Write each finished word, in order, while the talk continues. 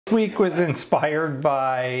week was inspired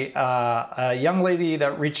by a young lady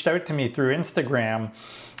that reached out to me through Instagram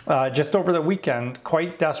just over the weekend,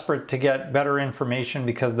 quite desperate to get better information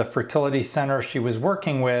because the fertility center she was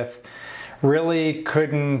working with really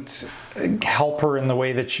couldn't help her in the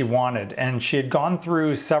way that she wanted. And she had gone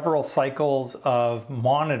through several cycles of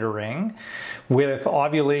monitoring with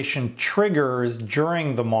ovulation triggers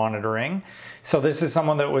during the monitoring. So this is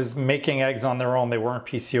someone that was making eggs on their own. They weren't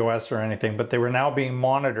PCOS or anything, but they were now being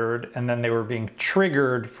monitored, and then they were being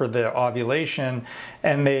triggered for the ovulation,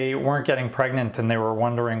 and they weren't getting pregnant, and they were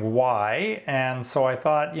wondering why. And so I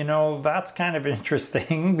thought, you know, that's kind of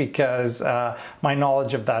interesting because my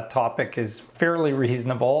knowledge of that topic is fairly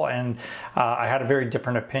reasonable, and I had a very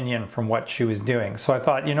different opinion from what she was doing. So I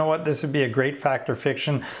thought, you know what, this would be a great fact or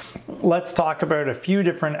fiction. Let's talk about a few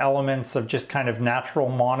different elements of just kind of natural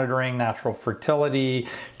monitoring, natural fertility,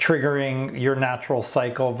 triggering your natural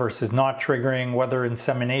cycle versus not triggering, whether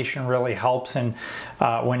insemination really helps, and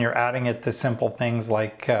when you're adding it to simple things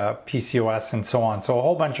like PCOS and so on. So a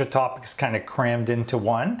whole bunch of topics kind of crammed into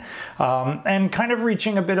one, and kind of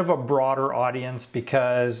reaching a bit of a broader audience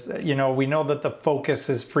because, you know, we know that the focus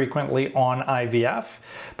is frequently on IVF,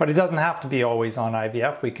 but it doesn't have to be always on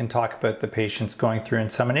IVF. We can talk about the patients going through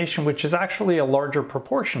insemination, which is actually a larger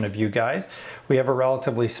proportion of you guys. We have a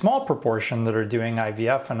relatively small proportion that are doing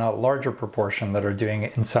IVF and a larger proportion that are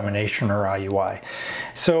doing insemination or IUI.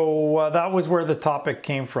 So that was where the topic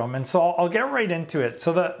came from. And so I'll get right into it.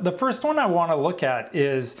 So the first one I want to look at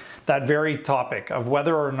is that very topic of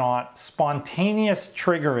whether or not spontaneous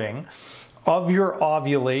triggering of your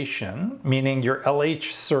ovulation, meaning your LH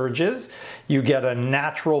surges, you get a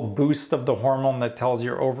natural boost of the hormone that tells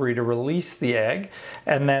your ovary to release the egg,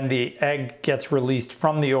 and then the egg gets released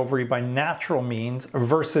from the ovary by natural means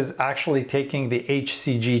versus actually taking the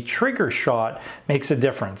HCG trigger shot makes a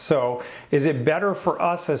difference. So is it better for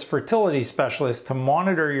us as fertility specialists to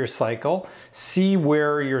monitor your cycle, see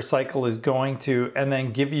where your cycle is going to, and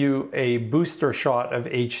then give you a booster shot of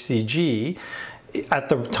HCG at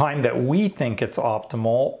the time that we think it's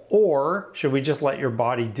optimal, or should we just let your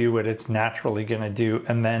body do what it's naturally going to do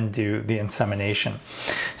and then do the insemination?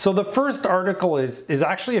 So the first article is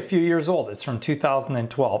actually a few years old. It's from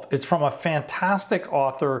 2012. It's from a fantastic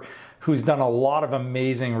author who's done a lot of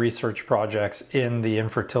amazing research projects in the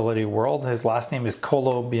infertility world. His last name is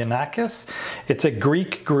Kolobianakis. It's a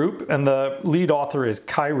Greek group, and the lead author is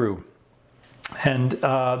Kairu. And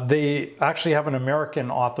they actually have an American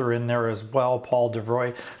author in there as well, Paul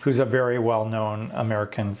DeVroy, who's a very well-known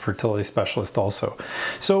American fertility specialist also.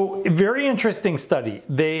 So very interesting study.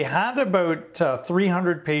 They had about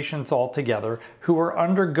 300 patients altogether who were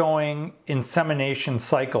undergoing insemination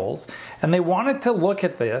cycles, and they wanted to look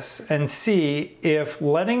at this and see if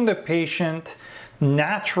letting the patient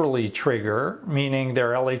naturally trigger, meaning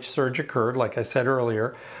their LH surge occurred, like I said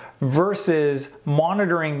earlier, versus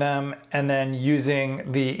monitoring them and then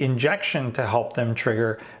using the injection to help them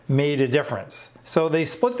trigger made a difference. So they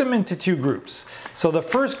split them into two groups. So the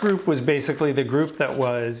first group was basically the group that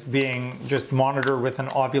was being just monitored with an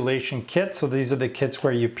ovulation kit. So these are the kits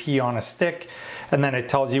where you pee on a stick and then it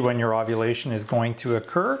tells you when your ovulation is going to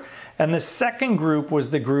occur. And the second group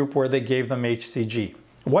was the group where they gave them HCG.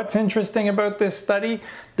 What's interesting about this study?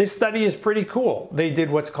 This study is pretty cool. They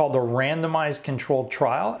did what's called a randomized controlled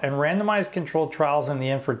trial, and randomized controlled trials in the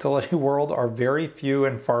infertility world are very few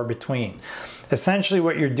and far between. Essentially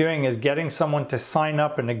what you're doing is getting someone to sign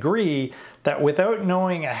up and agree that without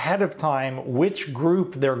knowing ahead of time which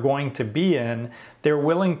group they're going to be in, they're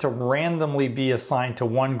willing to randomly be assigned to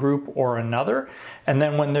one group or another. And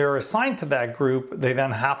then when they're assigned to that group, they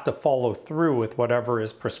then have to follow through with whatever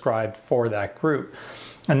is prescribed for that group.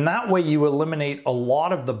 And that way you eliminate a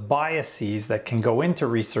lot of the biases that can go into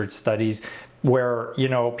research studies where, you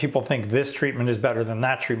know, people think this treatment is better than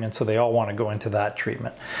that treatment, so they all want to go into that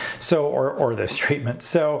treatment. So, or this treatment.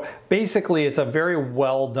 So basically it's a very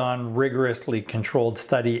well done, rigorously controlled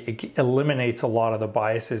study. It eliminates a lot of the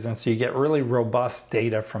biases, and so you get really robust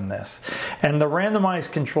data from this. And the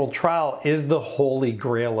randomized controlled trial is the holy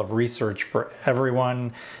grail of research for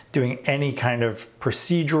everyone doing any kind of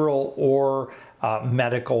procedural or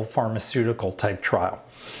medical pharmaceutical type trial.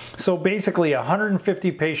 So basically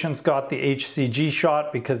 150 patients got the HCG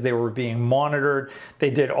shot because they were being monitored. They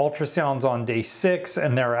did ultrasounds on day 6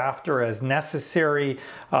 and thereafter as necessary.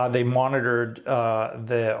 They monitored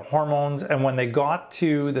the hormones, and when they got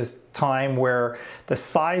to this time where the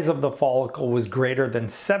size of the follicle was greater than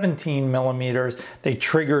 17 millimeters, they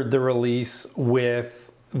triggered the release with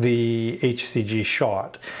the HCG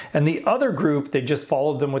shot. And the other group, they just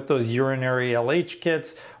followed them with those urinary LH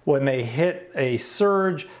kits, When they hit a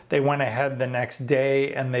surge, they went ahead the next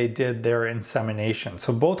day and they did their insemination.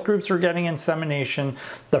 So both groups were getting insemination.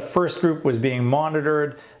 The first group was being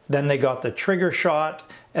monitored, then they got the trigger shot,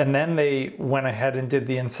 and then they went ahead and did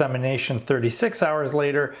the insemination 36 hours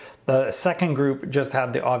later. The second group just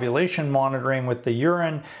had the ovulation monitoring with the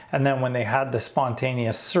urine, and then when they had the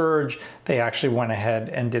spontaneous surge, they actually went ahead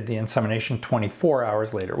and did the insemination 24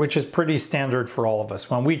 hours later, which is pretty standard for all of us.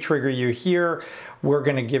 When we trigger you here, we're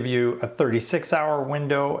going to give you a 36-hour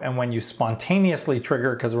window, and when you spontaneously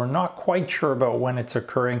trigger, because we're not quite sure about when it's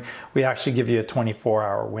occurring, we actually give you a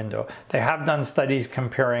 24-hour window. They have done studies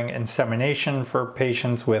comparing insemination for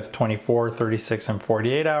patients with 24, 36, and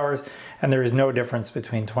 48 hours, and there is no difference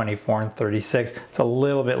between 24 and 36. It's a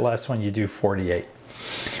little bit less when you do 48.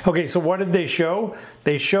 Okay, so what did they show?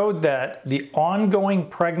 They showed that the ongoing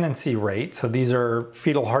pregnancy rate, so these are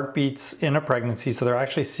fetal heartbeats in a pregnancy, so they're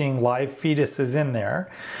actually seeing live fetuses in there,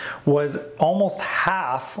 was almost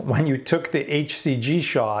half when you took the HCG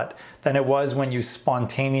shot than it was when you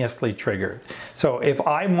spontaneously triggered. So if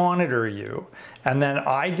I monitor you and then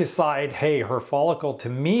I decide, hey, her follicle to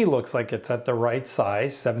me looks like it's at the right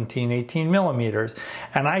size, 17, 18 millimeters,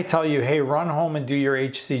 and I tell you, hey, run home and do your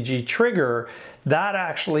HCG trigger, that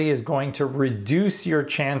actually is going to reduce your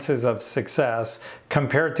chances of success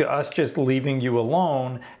compared to us just leaving you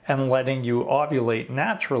alone and letting you ovulate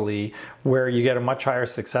naturally, where you get a much higher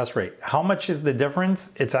success rate. How much is the difference?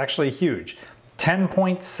 It's actually huge.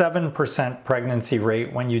 10.7% pregnancy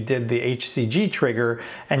rate when you did the HCG trigger,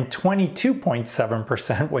 and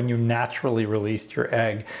 22.7% when you naturally released your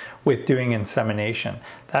egg with doing insemination.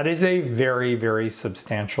 That is a very, very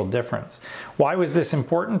substantial difference. Why was this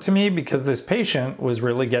important to me? Because this patient was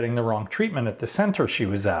really getting the wrong treatment at the center she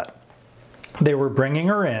was at. They were bringing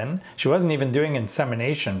her in. She wasn't even doing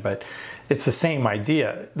insemination, but it's the same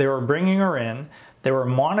idea. They were bringing her in. They were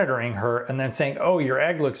monitoring her and then saying, oh, your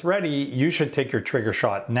egg looks ready, you should take your trigger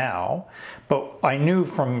shot now. But I knew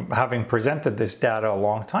from having presented this data a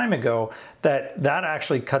long time ago that that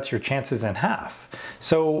actually cuts your chances in half.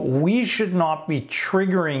 So we should not be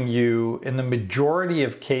triggering you in the majority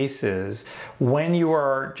of cases when you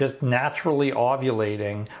are just naturally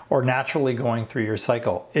ovulating or naturally going through your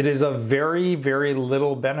cycle. It is a very, very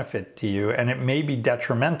little benefit to you, and it may be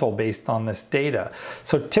detrimental based on this data.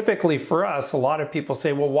 So typically for us, a lot of people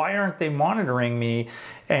say, well, why aren't they monitoring me?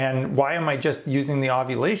 And why am I just using the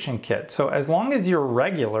ovulation kit? So as long as you're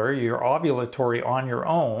regular, you're ovulatory on your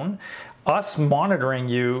own, us monitoring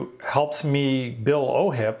you helps me bill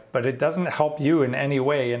OHIP, but it doesn't help you in any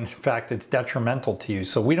way. In fact, it's detrimental to you.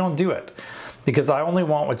 So we don't do it, because I only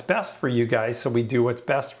want what's best for you guys, so we do what's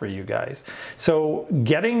best for you guys. So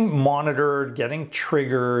getting monitored, getting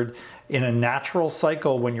triggered in a natural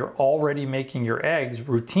cycle when you're already making your eggs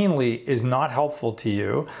routinely is not helpful to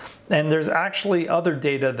you. And there's actually other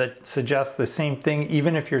data that suggests the same thing.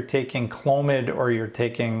 Even if you're taking Clomid or you're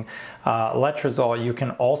taking letrozole, you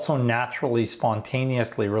can also naturally,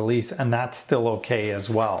 spontaneously release, and that's still okay as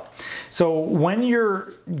well. So when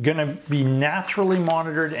you're gonna be naturally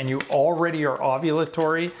monitored and you already are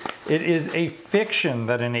ovulatory, it is a fiction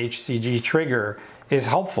that an HCG trigger is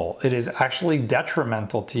helpful. It is actually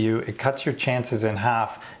detrimental to you. It cuts your chances in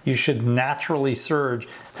half. You should naturally surge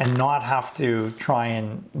and not have to try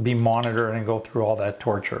and be monitored and go through all that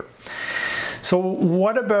torture. So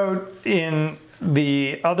what about in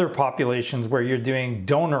the other populations where you're doing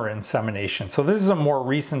donor insemination? So this is a more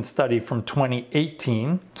recent study from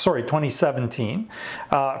 2017,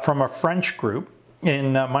 from a French group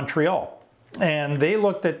in Montreal. And they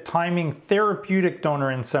looked at timing therapeutic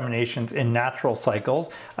donor inseminations in natural cycles.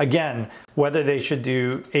 Again, whether they should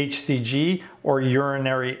do HCG or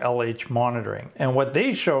urinary LH monitoring. And what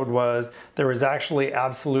they showed was there was actually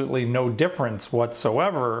absolutely no difference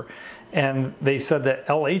whatsoever. And they said that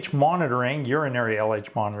LH monitoring, urinary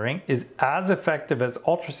LH monitoring, is as effective as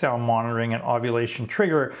ultrasound monitoring and ovulation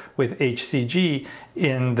trigger with HCG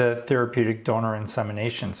in the therapeutic donor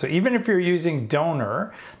insemination. So even if you're using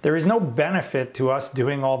donor, there is no benefit to us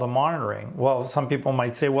doing all the monitoring. Well, some people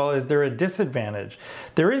might say, well, is there a disadvantage?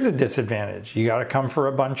 There is a disadvantage. You got to come for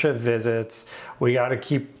a bunch of visits. We got to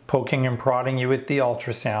keep poking and prodding you with the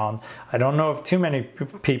ultrasound. I don't know of too many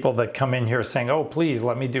people that come in here saying, oh, please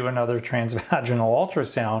let me do another transvaginal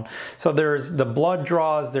ultrasound. So there's the blood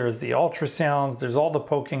draws, there's the ultrasounds, there's all the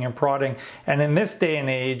poking and prodding. And in this day and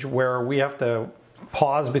age where we have to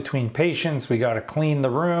pause between patients. We got to clean the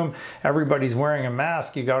room. Everybody's wearing a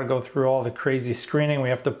mask. You got to go through all the crazy screening. We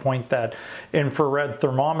have to point that infrared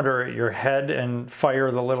thermometer at your head and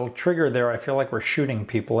fire the little trigger there. I feel like we're shooting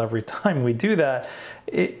people every time we do that.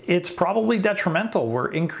 It's probably detrimental.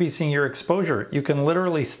 We're increasing your exposure. You can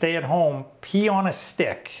literally stay at home, pee on a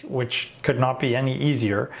stick, which could not be any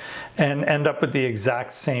easier, and end up with the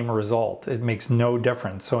exact same result. It makes no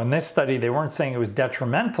difference. So in this study, they weren't saying it was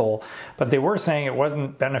detrimental, but they were saying it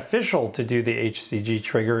wasn't beneficial to do the HCG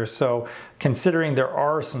trigger. So considering there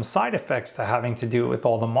are some side effects to having to do it with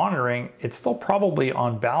all the monitoring, it's still probably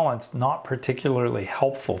on balance not particularly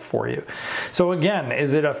helpful for you. So again,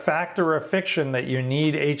 is it a fact or a fiction that you need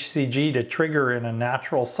HCG to trigger in a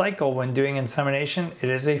natural cycle when doing insemination? It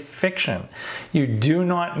is a fiction. You do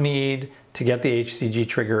not need to get the HCG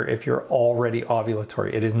trigger if you're already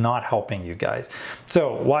ovulatory. It is not helping you guys.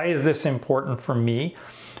 So why is this important for me?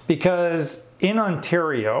 Because in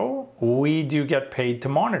Ontario, we do get paid to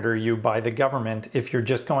monitor you by the government if you're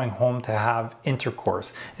just going home to have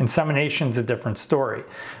intercourse. Insemination's a different story,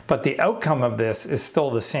 but the outcome of this is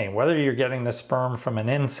still the same. Whether you're getting the sperm from an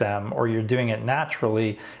insem or you're doing it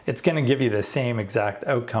naturally, it's going to give you the same exact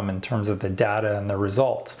outcome in terms of the data and the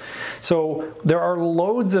results. So there are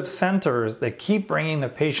loads of centers that keep bringing the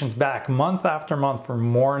patients back month after month for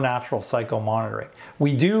more natural cycle monitoring.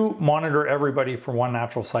 We do monitor everybody for one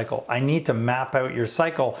natural cycle. I need to map out your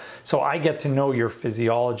cycle so I get to know your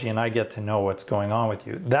physiology and I get to know what's going on with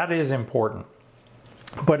you. That is important.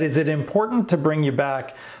 But is it important to bring you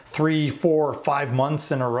back 3, 4, 5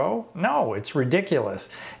 months in a row? No, it's ridiculous.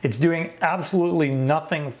 It's doing absolutely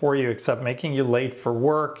nothing for you except making you late for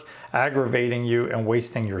work, aggravating you, and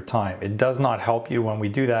wasting your time. It does not help you when we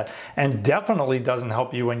do that, and definitely doesn't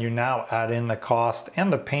help you when you now add in the cost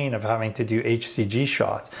and the pain of having to do HCG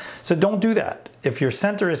shots. So don't do that. If your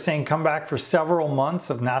center is saying come back for several months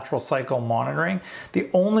of natural cycle monitoring, the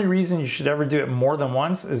only reason you should ever do it more than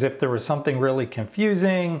once is if there was something really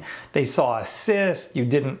confusing, they saw a cyst, you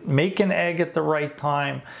didn't make an egg at the right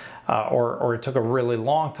time, or it took a really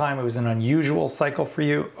long time, it was an unusual cycle for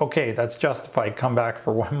you, okay, that's justified, come back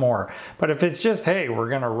for one more. But if it's just, hey, we're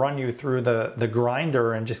gonna run you through the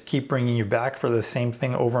grinder and just keep bringing you back for the same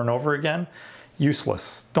thing over and over again,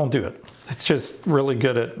 useless, don't do it. It's just really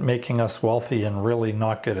good at making us wealthy and really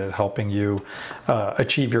not good at helping you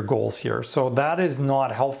achieve your goals here. So that is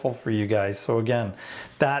not helpful for you guys. So again,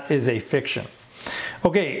 that is a fiction.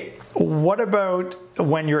 Okay, what about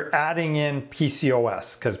when you're adding in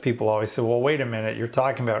PCOS? Because people always say, well, wait a minute, you're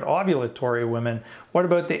talking about ovulatory women. What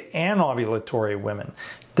about the anovulatory women?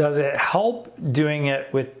 Does it help doing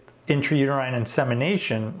it with intrauterine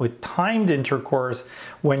insemination with timed intercourse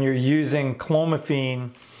when you're using clomiphene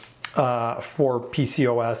for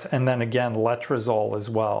PCOS, and then again letrozole as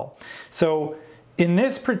well? So in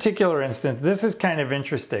this particular instance, this is kind of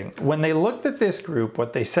interesting. When they looked at this group,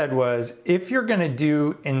 what they said was, if you're going to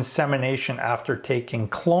do insemination after taking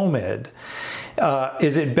Clomid,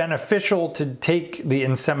 is it beneficial to take the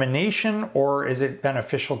insemination, or is it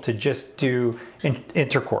beneficial to just do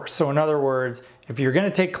intercourse? So in other words, if you're going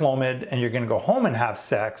to take Clomid and you're going to go home and have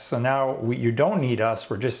sex, so now you don't need us,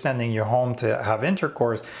 we're just sending you home to have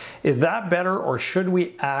intercourse, is that better, or should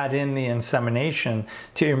we add in the insemination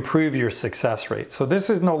to improve your success rate? So this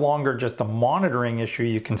is no longer just a monitoring issue.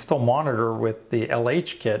 You can still monitor with the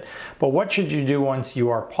LH kit, but what should you do once you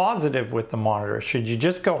are positive with the monitor? Should you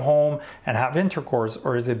just go home and have intercourse,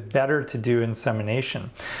 or is it better to do insemination?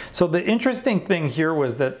 So the interesting thing here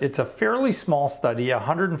was that it's a fairly small study,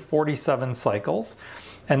 147 cycles,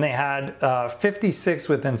 and they had 56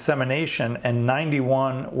 with insemination and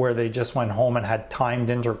 91 where they just went home and had timed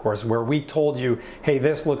intercourse, where we told you, hey,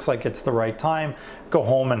 this looks like it's the right time, go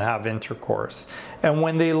home and have intercourse. And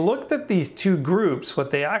when they looked at these two groups, what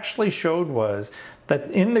they actually showed was that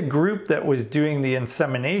in the group that was doing the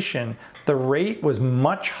insemination, the rate was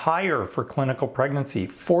much higher for clinical pregnancy,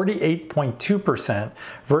 48.2%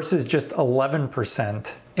 versus just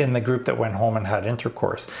 11% in the group that went home and had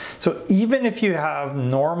intercourse. So even if you have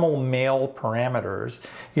normal male parameters,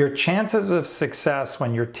 your chances of success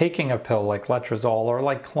when you're taking a pill like letrozole or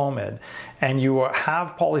like Clomid, and you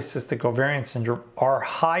have polycystic ovarian syndrome, are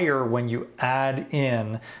higher when you add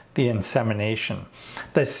in the insemination.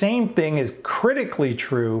 The same thing is critically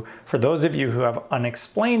true for those of you who have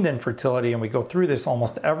unexplained infertility, and we go through this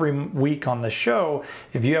almost every week on the show.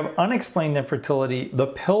 If you have unexplained infertility, the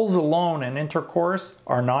pills alone and intercourse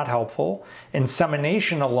are not helpful.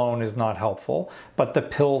 Insemination alone is not helpful, but the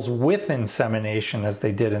pills with insemination, as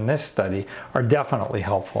they did in this study, are definitely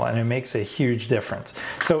helpful, and it makes a huge difference.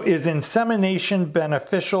 So is insemination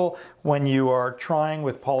beneficial when you are trying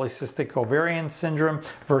with polycystic ovarian syndrome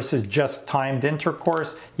versus just timed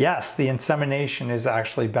intercourse? Yes, the insemination is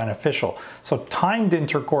actually beneficial. So timed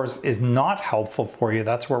intercourse is not helpful for you.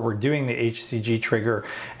 That's where we're doing the HCG trigger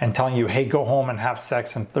and telling you, hey, go home and have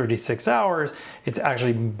sex in 36 hours. It's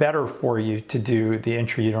actually better for you to do the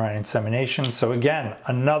intrauterine insemination. So again,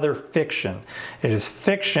 another fiction. It is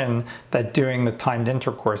fiction that doing the timed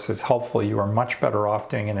intercourse is helpful. You are much better off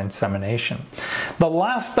doing an insemination. The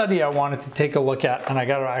last study I wanted to take a look at, and I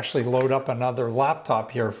got to actually load up another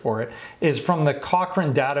laptop here for it, is from the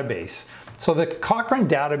Cochrane database. So the Cochrane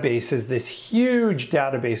database is this huge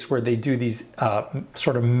database where they do these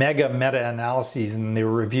sort of mega meta-analyses, and they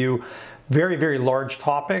review very, very large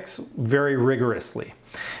topics very rigorously.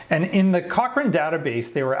 And in the Cochrane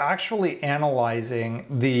database, they were actually analyzing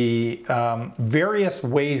the various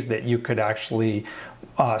ways that you could actually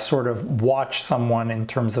sort of watch someone in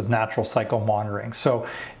terms of natural cycle monitoring. So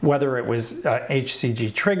whether it was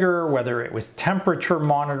HCG trigger, whether it was temperature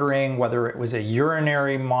monitoring, whether it was a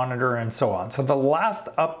urinary monitor, and so on. So the last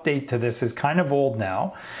update to this is kind of old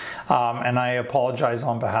now, and I apologize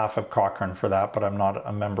on behalf of Cochrane for that, but I'm not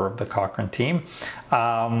a member of the Cochrane team.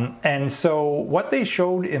 And so what they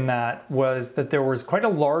showed in that was that there was quite a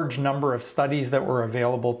large number of studies that were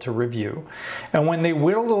available to review. And when they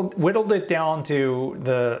whittled it down to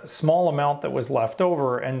the small amount that was left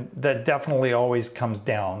over, and that definitely always comes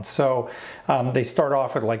down. So they start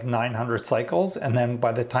off with like 900 cycles, and then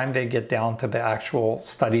by the time they get down to the actual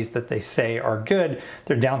studies that they say are good,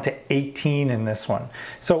 they're down to 18 in this one.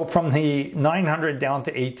 So from the 900 down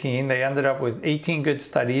to 18, they ended up with 18 good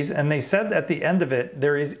studies, and they said at the end of it,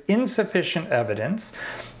 there is insufficient evidence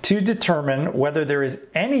to determine whether there is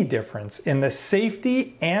any difference in the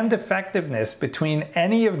safety and effectiveness between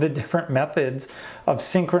any of the different methods of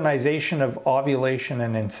synchronization of ovulation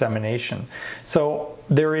and insemination. So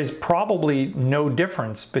there is probably no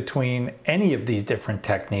difference between any of these different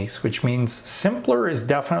techniques, which means simpler is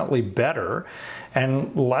definitely better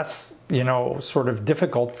and less, you know, sort of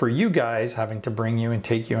difficult for you guys having to bring you and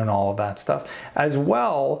take you and all of that stuff. As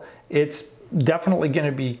well, it's definitely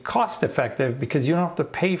going to be cost effective because you don't have to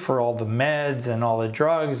pay for all the meds and all the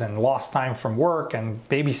drugs and lost time from work and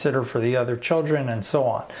babysitter for the other children and so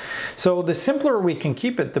on. So the simpler we can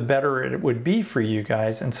keep it, the better it would be for you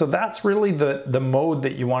guys. And so that's really the mode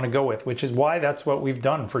that you want to go with, which is why that's what we've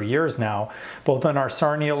done for years now, both in our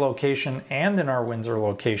Sarnia location and in our Windsor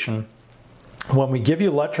location. When we give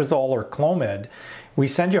you letrozole or Clomid, we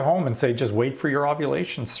send you home and say, just wait for your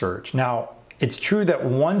ovulation surge. Now, it's true that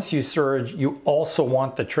once you surge, you also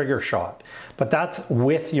want the trigger shot, but that's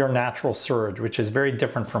with your natural surge, which is very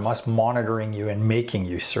different from us monitoring you and making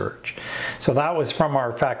you surge. So that was from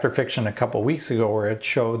our Factor Fiction a couple weeks ago, where it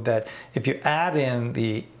showed that if you add in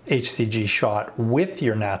the HCG shot with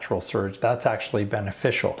your natural surge, that's actually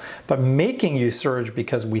beneficial. But making you surge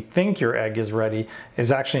because we think your egg is ready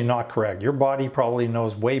is actually not correct. Your body probably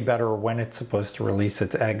knows way better when it's supposed to release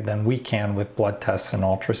its egg than we can with blood tests and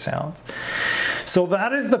ultrasounds. So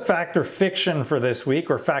that is the Factor Fiction for this week,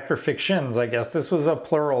 or Factor Fictions, I guess. This was a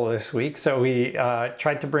plural this week, so we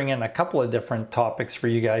tried to bring in a couple of different topics for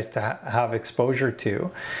you guys to have exposure to.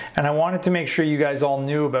 And I wanted to make sure you guys all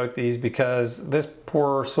knew about these, because this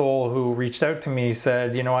poor soul who reached out to me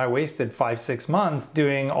said, you know, I wasted 5-6 months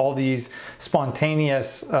doing all these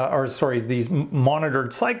spontaneous, these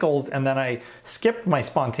monitored cycles, and then I skipped my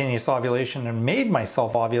spontaneous ovulation and made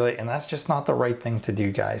myself ovulate, and that's just not the right thing to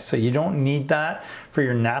do, guys. So you don't need that for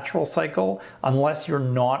your natural cycle unless you're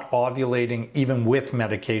not ovulating even with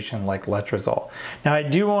medication like letrozole. Now, I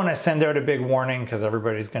do want to send out a big warning, because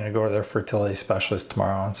everybody's going to go to their fertility specialist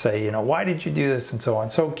tomorrow and say, you know, why did you do this and so on.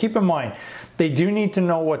 So keep in mind, they do need to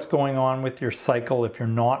know what's going on with your cycle if you're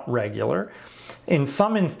not regular. In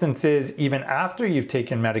some instances, even after you've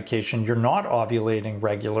taken medication, you're not ovulating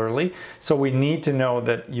regularly. So we need to know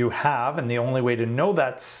that you have, and the only way to know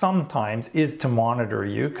that sometimes is to monitor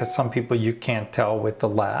you, because some people you can't tell with the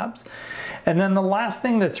labs. And then the last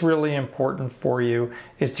thing that's really important for you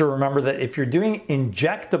is to remember that if you're doing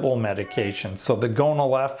injectable medications, so the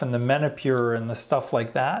Gonal-F and the Menopur and the stuff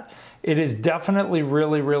like that, it is definitely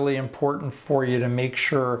really, really important for you to make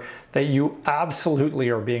sure that you absolutely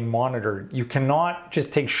are being monitored. You cannot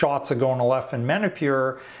just take shots of Gonal-F and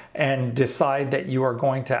Menopur and decide that you are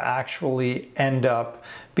going to actually end up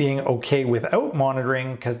being okay without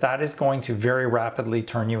monitoring, because that is going to very rapidly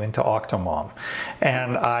turn you into Octomom.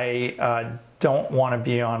 And I don't want to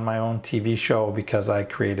be on my own TV show because I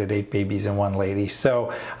created 8 babies in one lady.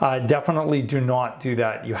 So definitely do not do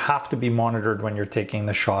that. You have to be monitored when you're taking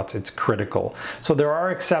the shots. It's critical. So there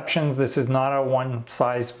are exceptions. This is not a one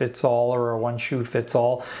size fits all or a one shoe fits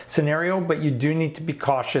all scenario, but you do need to be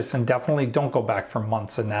cautious, and definitely don't go back for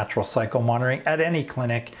months of natural cycle monitoring at any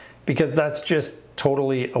clinic, because that's just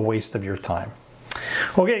totally a waste of your time.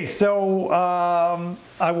 Okay, so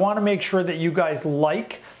I want to make sure that you guys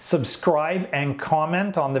like, subscribe, and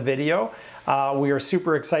comment on the video. We are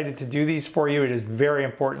super excited to do these for you. It is very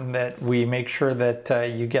important that we make sure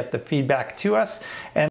that you get the feedback to us. And